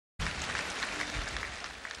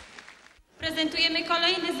Prezentujemy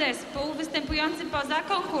kolejny zespół występujący poza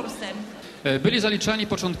konkursem. Byli zaliczani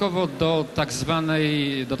początkowo do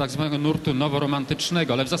tak zwanego nurtu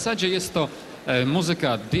noworomantycznego, ale w zasadzie jest to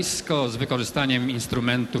muzyka disco z wykorzystaniem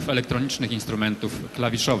instrumentów, elektronicznych instrumentów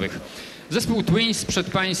klawiszowych. Zespół Twins przed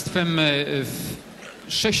Państwem w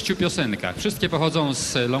 6 piosenkach. Wszystkie pochodzą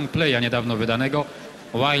z longplaya niedawno wydanego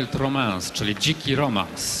Wild Romance, czyli dziki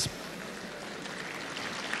romans.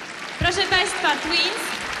 Proszę Państwa, Twins,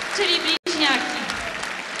 czyli bliźniaki.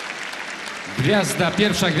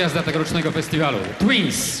 Pierwsza gwiazda tegorocznego festiwalu.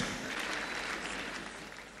 Twins.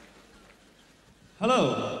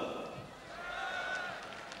 Hello.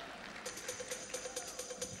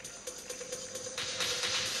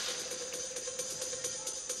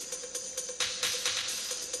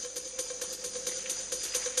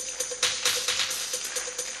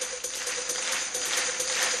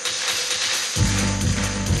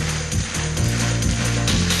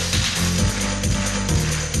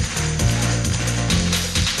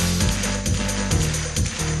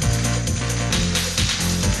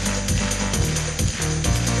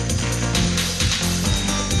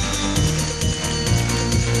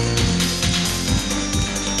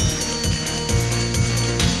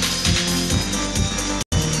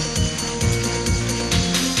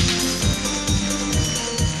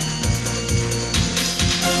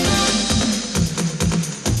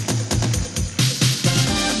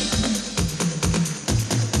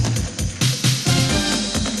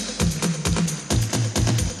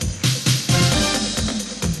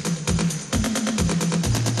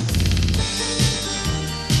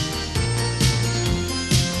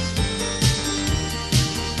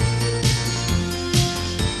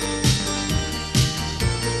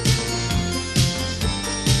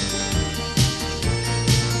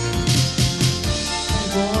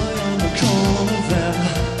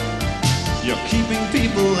 You're keeping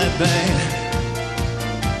people at bay.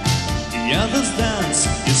 The others dance,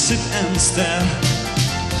 you sit and stare.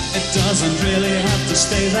 It doesn't really have to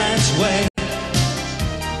stay that way.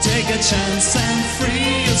 Take a chance and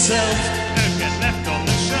free yourself. Don't get left on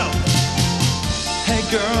the shelf. Hey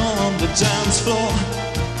girl on the dance floor,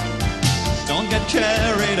 don't get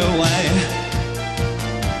carried away.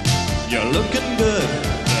 You're looking good,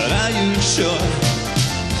 but are you sure?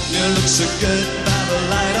 You look so good by the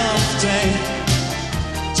light of day.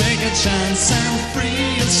 Take a chance and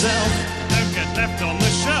free yourself. Don't get left on the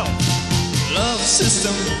shelf. Love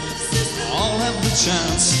system, all have the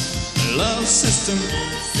chance. Love system,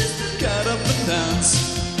 get up and dance.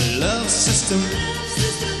 Love system,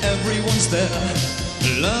 everyone's there.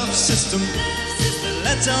 Love system,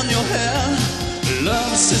 let down your hair.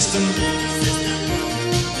 Love system,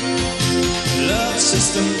 love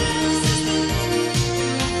system,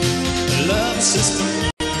 love system,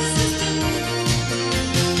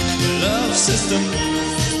 love system.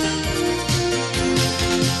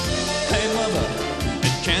 Hey mother,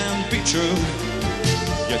 it can't be true.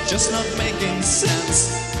 You're just not making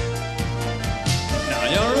sense. Now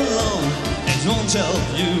you're alone, it won't help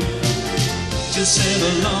you. Just sit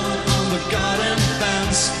alone on the garden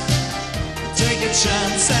fence. Take a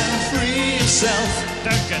chance and free yourself.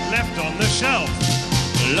 Don't get left on the shelf.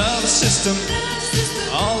 Love system,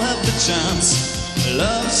 all have the chance.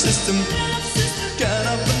 Love system, get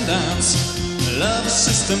up and dance. Love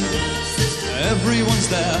system, everyone's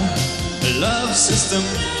there. Love system,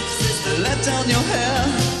 let down your hair.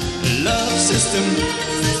 Love system,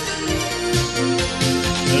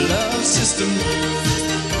 love system,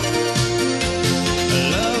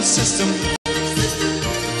 love system,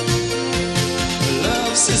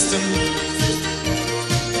 love system.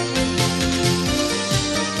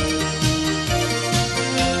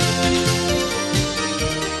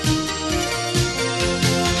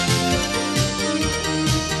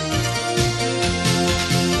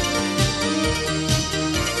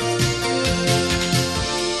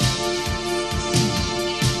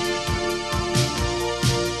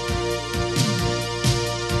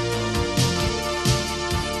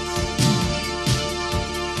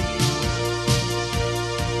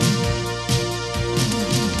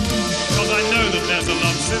 There's a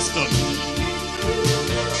love system.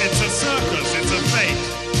 It's a circus, it's a fate.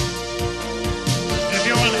 If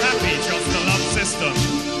you're unhappy, trust the love system.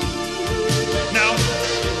 Now,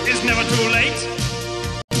 it's never too late.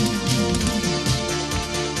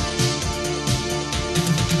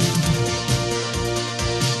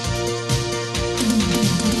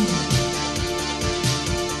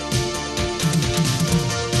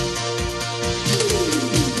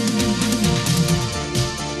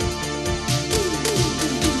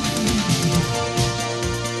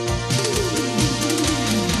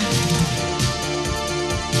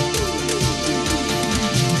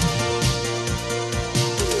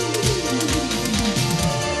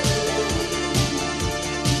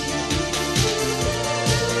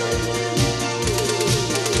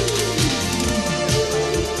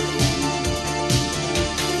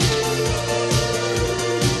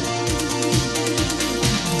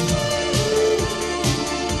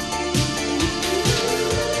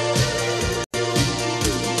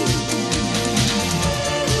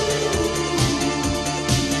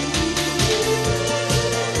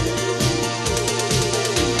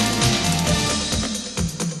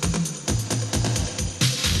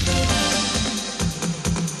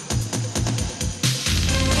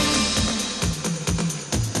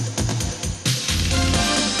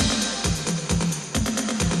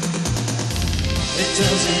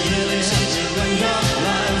 doesn't really have to run your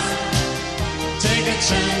life. Take a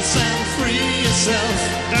chance and free yourself.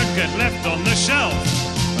 Don't get left on the shelf.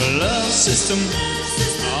 A love system,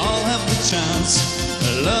 all have the chance.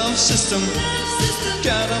 A love system,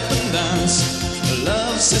 get up and dance. A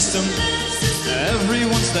love system,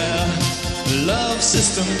 everyone's there. A love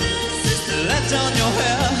system, let down your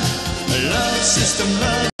hair. A love system,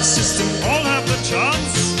 All have the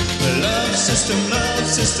chance. a love system,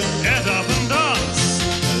 Get up and dance.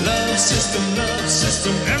 a love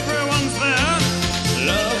system, Everyone's there.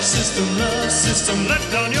 love system, Let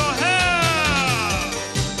down your hair.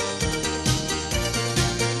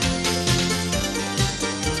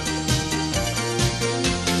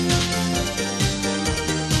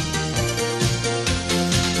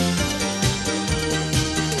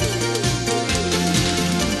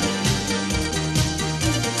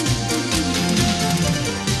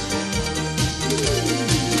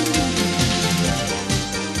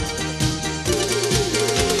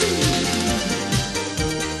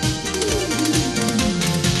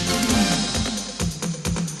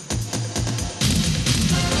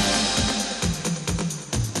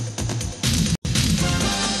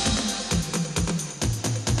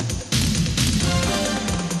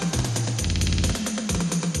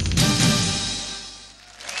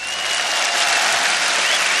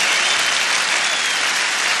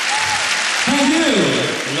 Thank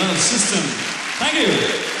you, love system. Thank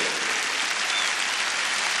you.